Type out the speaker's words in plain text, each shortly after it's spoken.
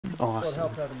Awesome.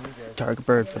 Target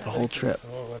bird for the whole trip.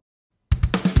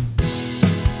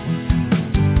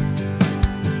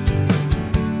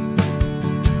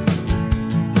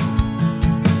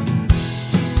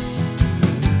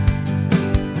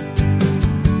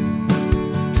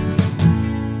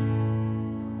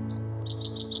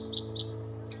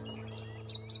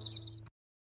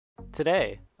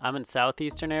 Today, I'm in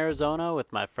southeastern Arizona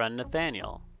with my friend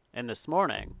Nathaniel, and this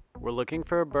morning, we're looking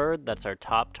for a bird that's our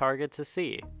top target to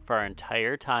see for our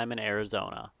entire time in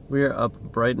Arizona. We are up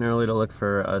bright and early to look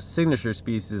for a signature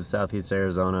species of southeast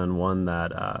Arizona, and one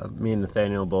that me and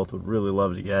Nathaniel both would really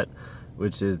love to get,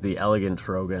 which is the Elegant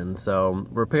Trogon. So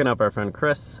we're picking up our friend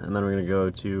Chris, and then we're going to go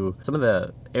to some of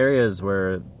the areas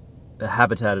where the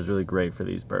habitat is really great for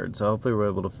these birds. So hopefully we're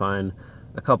able to find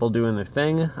a couple doing their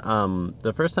thing.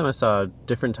 The first time I saw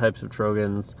different types of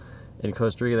Trogons in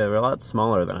Costa Rica, they were a lot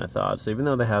smaller than I thought. So even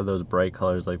though they have those bright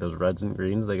colors like those reds and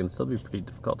greens, they can still be pretty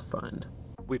difficult to find.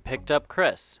 We picked up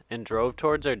Chris and drove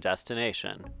towards our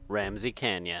destination, Ramsey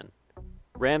Canyon.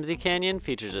 Ramsey Canyon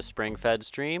features a spring-fed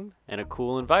stream and a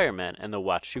cool environment in the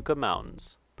Huachuca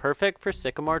Mountains, perfect for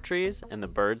sycamore trees and the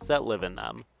birds that live in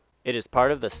them. It is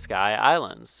part of the Sky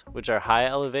Islands, which are high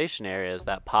elevation areas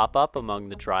that pop up among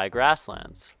the dry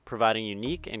grasslands, providing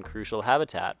unique and crucial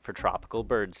habitat for tropical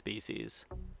bird species.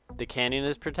 The canyon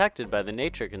is protected by the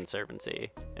Nature Conservancy,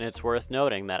 and it's worth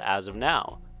noting that as of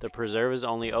now, the preserve is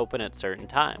only open at certain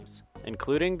times,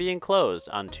 including being closed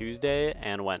on Tuesday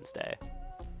and Wednesday.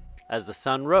 As the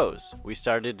sun rose, we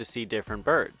started to see different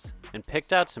birds, and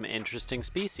picked out some interesting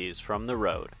species from the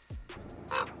road.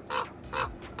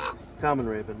 Common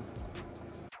raven.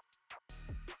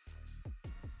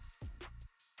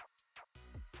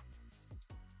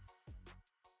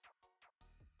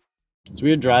 So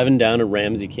we are driving down to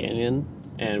Ramsey Canyon,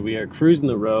 and we are cruising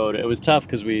the road. It was tough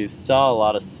because we saw a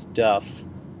lot of stuff,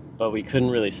 but we couldn't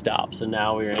really stop. So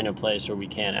now we're in a place where we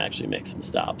can actually make some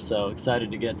stops. So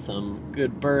excited to get some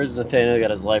good birds. Nathaniel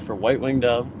got his lifer white-winged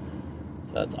dove,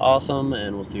 so that's awesome,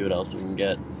 and we'll see what else we can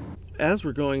get. As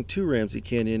we're going to Ramsey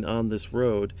Canyon on this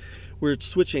road, we're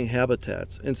switching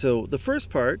habitats. And so the first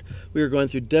part, we were going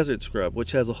through desert scrub,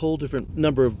 which has a whole different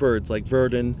number of birds like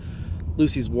verdin,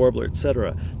 Lucy's warbler,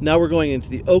 etc. Now we're going into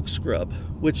the oak scrub,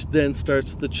 which then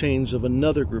starts the change of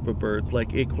another group of birds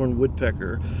like acorn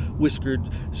woodpecker, whiskered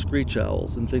screech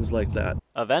owls, and things like that.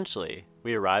 Eventually,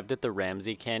 we arrived at the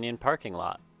Ramsey Canyon parking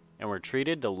lot, and were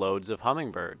treated to loads of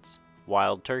hummingbirds,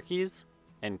 wild turkeys,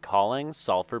 and calling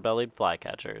sulphur-bellied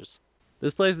flycatchers.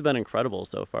 This place has been incredible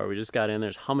so far. We just got in,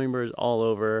 there's hummingbirds all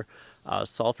over,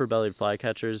 sulphur-bellied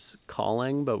flycatchers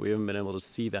calling, but we haven't been able to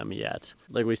see them yet.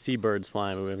 Like, we see birds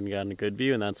flying, but we haven't gotten a good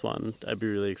view, and that's one I'd be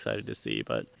really excited to see.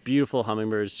 But beautiful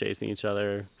hummingbirds chasing each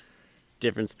other,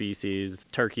 different species,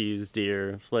 turkeys,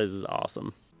 deer. This place is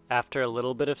awesome. After a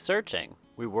little bit of searching,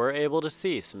 we were able to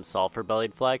see some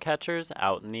sulphur-bellied flycatchers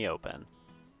out in the open.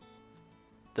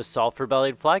 The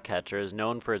sulphur-bellied flycatcher is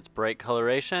known for its bright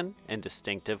coloration and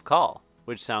distinctive call,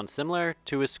 which sounds similar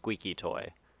to a squeaky toy.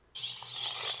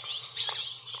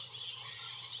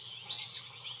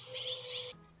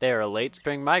 They are a late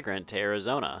spring migrant to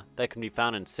Arizona that can be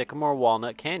found in sycamore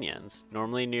walnut canyons,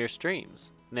 normally near streams,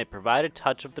 and they provide a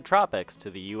touch of the tropics to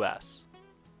the U.S.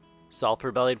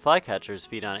 Sulphur-bellied flycatchers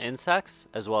feed on insects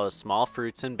as well as small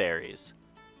fruits and berries.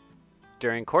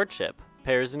 During courtship,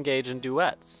 pairs engage in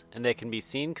duets, and they can be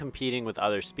seen competing with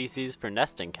other species for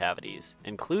nesting cavities,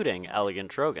 including elegant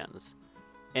trogons.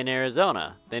 In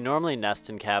Arizona, they normally nest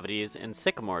in cavities in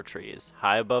sycamore trees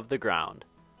high above the ground.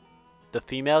 The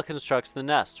female constructs the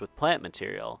nest with plant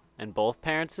material, and both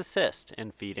parents assist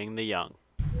in feeding the young.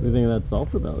 What do you think of that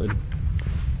sulphur-bellied?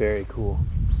 Very cool.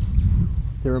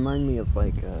 They remind me of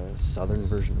like a southern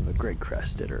version of a great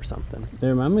crested or something. They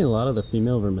remind me a lot of the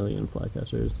female vermilion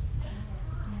flycatchers,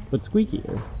 but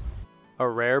squeakier. A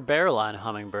rare barrel-line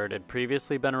hummingbird had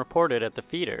previously been reported at the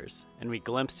feeders, and we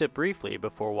glimpsed it briefly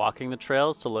before walking the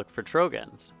trails to look for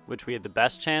trogons, which we had the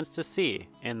best chance to see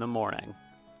in the morning.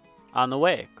 On the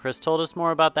way, Chris told us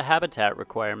more about the habitat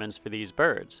requirements for these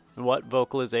birds, and what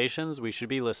vocalizations we should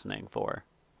be listening for.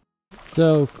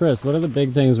 So, Chris, what are the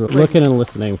big things we're looking and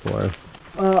listening for?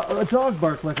 A dog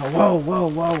bark like a whoa,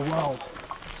 whoa, whoa, whoa.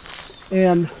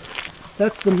 And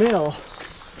that's the male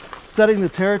setting the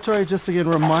territory, just again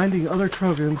reminding other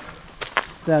trogons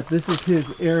that this is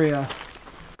his area.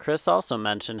 Chris also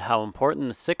mentioned how important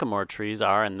the sycamore trees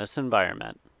are in this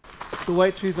environment. The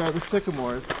white trees are the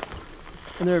sycamores,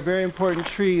 and they're a very important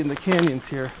tree in the canyons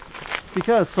here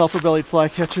because sulphur-bellied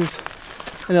flycatchers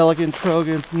and elegant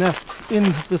trogons nest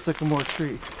in the sycamore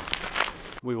tree.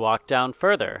 We walked down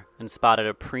further and spotted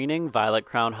a preening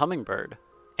violet-crowned hummingbird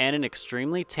and an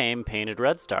extremely tame painted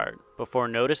redstart before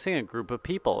noticing a group of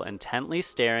people intently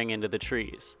staring into the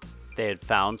trees. They had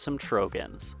found some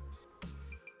Trogons.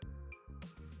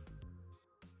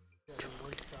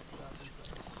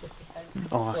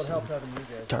 Awesome.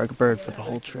 Target bird for the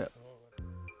whole trip.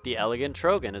 The Elegant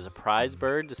Trogon is a prized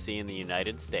bird to see in the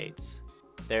United States.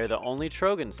 They are the only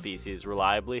Trogon species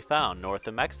reliably found north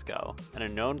of Mexico and are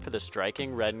known for the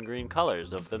striking red and green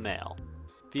colors of the male.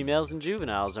 Females and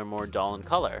juveniles are more dull in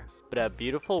color, but have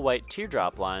beautiful white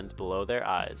teardrop lines below their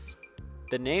eyes.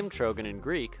 The name Trogon in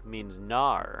Greek means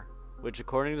gnawer, which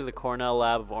according to the Cornell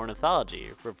Lab of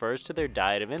Ornithology refers to their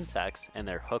diet of insects and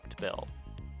their hooked bill.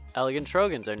 Elegant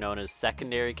Trogons are known as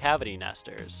secondary cavity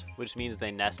nesters, which means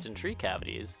they nest in tree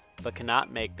cavities, but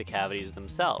cannot make the cavities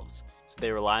themselves, so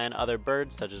they rely on other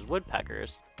birds such as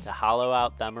woodpeckers to hollow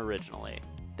out them originally.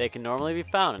 They can normally be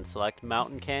found in select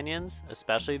mountain canyons,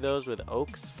 especially those with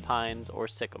oaks, pines, or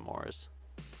sycamores.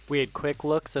 We had quick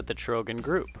looks at the Trogon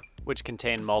group, which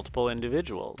contained multiple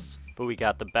individuals, but we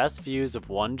got the best views of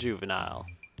one juvenile.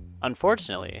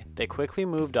 Unfortunately, they quickly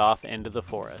moved off into the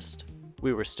forest.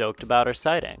 We were stoked about our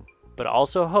sighting, but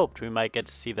also hoped we might get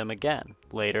to see them again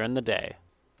later in the day.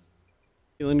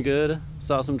 Feeling good,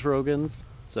 saw some Trogons,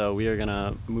 so we are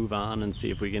gonna move on and see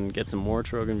if we can get some more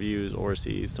Trogon views or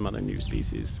see some other new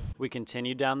species. We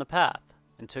continued down the path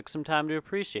and took some time to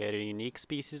appreciate a unique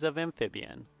species of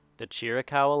amphibian, the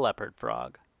Chiricahua leopard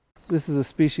frog. This is a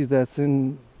species that's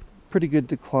in pretty good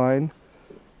decline,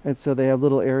 and so they have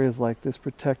little areas like this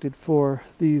protected for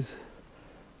these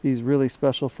really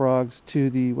special frogs to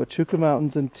the Huachuca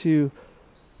Mountains and to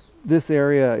this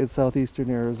area in southeastern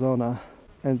Arizona.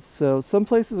 And so some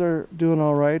places are doing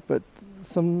all right, but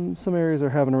some areas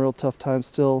are having a real tough time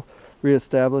still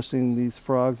reestablishing these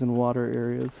frogs in water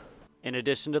areas. In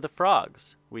addition to the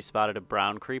frogs, we spotted a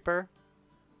brown creeper,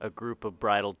 a group of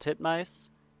bridled titmice,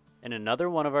 and another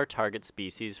one of our target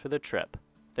species for the trip,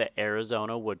 the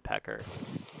Arizona woodpecker.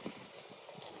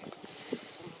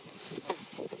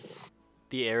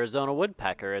 The Arizona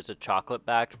woodpecker is a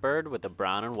chocolate-backed bird with a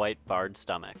brown and white barred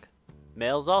stomach.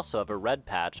 Males also have a red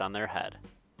patch on their head.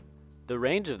 The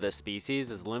range of this species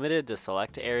is limited to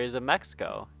select areas of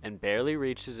Mexico and barely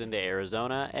reaches into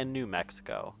Arizona and New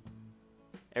Mexico.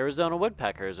 Arizona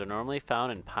woodpeckers are normally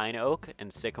found in pine oak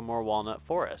and sycamore walnut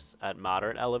forests at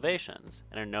moderate elevations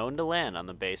and are known to land on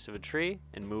the base of a tree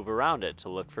and move around it to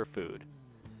look for food.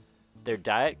 Their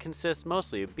diet consists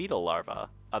mostly of beetle larvae,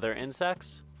 other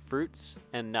insects, fruits,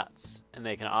 and nuts, and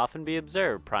they can often be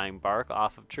observed prying bark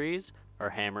off of trees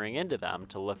or hammering into them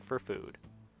to look for food.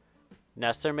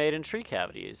 Nests are made in tree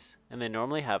cavities, and they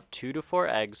normally have 2 to 4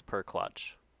 eggs per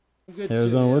clutch.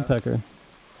 Arizona woodpecker.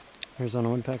 Arizona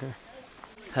woodpecker.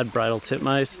 Had bridal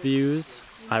titmice views.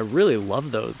 I really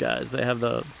love those guys. They have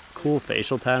the cool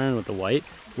facial pattern with the white.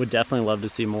 Would definitely love to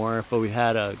see more, but we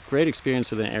had a great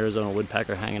experience with an Arizona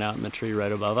woodpecker hanging out in the tree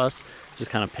right above us, just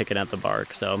kind of picking at the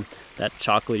bark. So that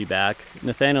chocolatey back.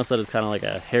 Nathaniel said it's kind of like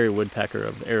a hairy woodpecker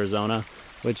of Arizona,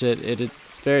 which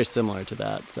it's very similar to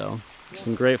that. So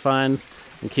some great finds,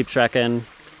 and keep trekking,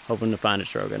 hoping to find a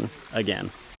Trogon again.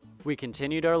 We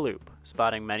continued our loop,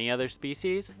 spotting many other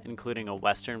species, including a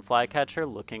western flycatcher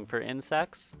looking for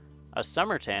insects, a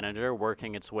summer tanager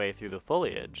working its way through the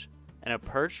foliage, and a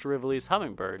perched Rivoli's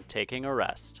hummingbird taking a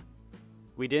rest.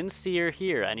 We didn't see or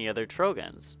hear any other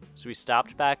Trogons, so we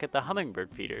stopped back at the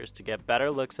hummingbird feeders to get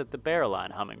better looks at the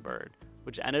barrel-line hummingbird,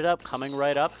 which ended up coming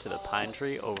right up to the pine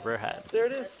tree overhead. There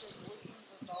it is.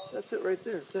 That's it right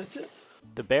there. That's it.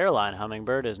 The barrel-line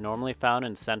hummingbird is normally found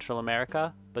in Central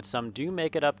America, but some do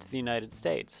make it up to the United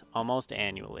States almost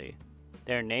annually.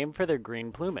 They are named for their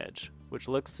green plumage, which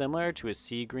looks similar to a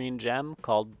sea green gem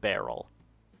called beryl.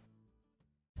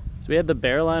 So we had the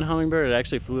barrel-line hummingbird. It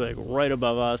actually flew like right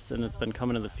above us, and it's been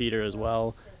coming to the feeder as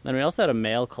well. Then we also had a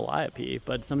male calliope,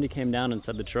 but somebody came down and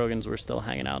said the Trogons were still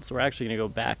hanging out, so we're actually going to go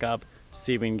back up to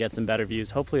see if we can get some better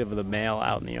views, hopefully of the male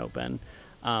out in the open.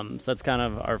 So that's kind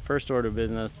of our first order of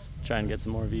business, try and get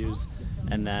some more views,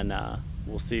 and then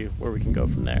we'll see where we can go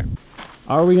from there.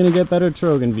 Are we going to get better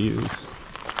Trogon views?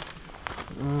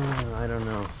 I don't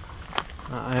know.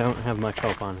 I don't have much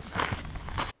hope, honestly.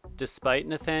 Despite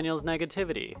Nathaniel's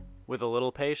negativity, with a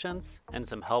little patience and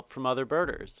some help from other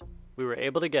birders, we were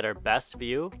able to get our best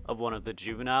view of one of the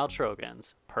juvenile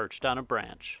Trogons perched on a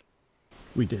branch.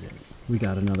 We did it. We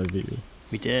got another view.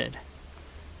 We did.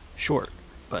 Short,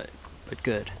 but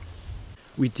good.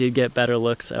 We did get better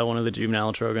looks at one of the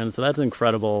juvenile Trogons, so that's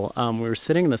incredible. We were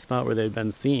sitting in the spot where they'd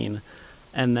been seen,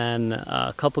 And then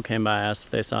a couple came by, asked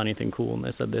if they saw anything cool, and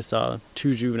they said they saw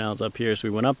 2 juveniles up here. So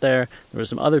we went up there. There were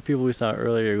some other people we saw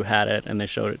earlier who had it, and they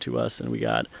showed it to us, and we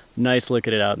got a nice look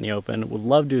at it out in the open. Would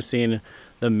love to have seen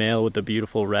the male with the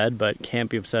beautiful red, but can't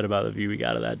be upset about the view we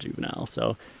got of that juvenile.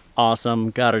 So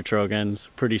awesome, got our Trogons,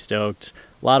 pretty stoked.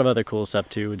 A lot of other cool stuff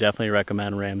too. Would definitely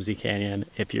recommend Ramsey Canyon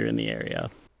if you're in the area.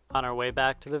 On our way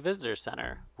back to the visitor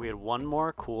center, we had one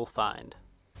more cool find.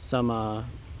 Some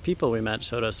people we met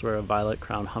showed us where a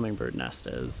violet-crowned hummingbird nest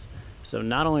is. So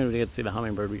not only did we get to see the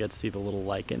hummingbird, we get to see the little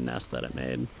lichen nest that it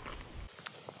made.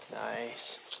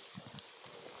 Nice.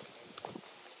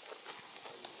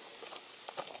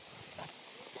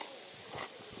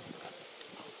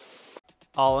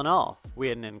 All in all, we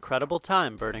had an incredible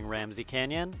time birding Ramsey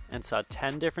Canyon and saw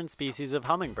 10 different species of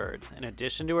hummingbirds in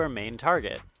addition to our main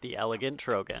target, the Elegant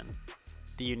Trogon.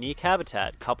 The unique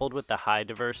habitat coupled with the high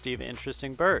diversity of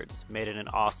interesting birds made it an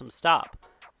awesome stop,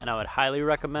 and I would highly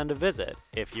recommend a visit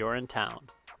if you're in town.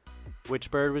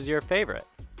 Which bird was your favorite?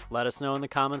 Let us know in the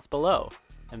comments below,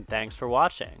 and thanks for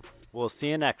watching. We'll see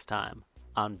you next time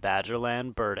on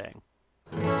Badgerland Birding.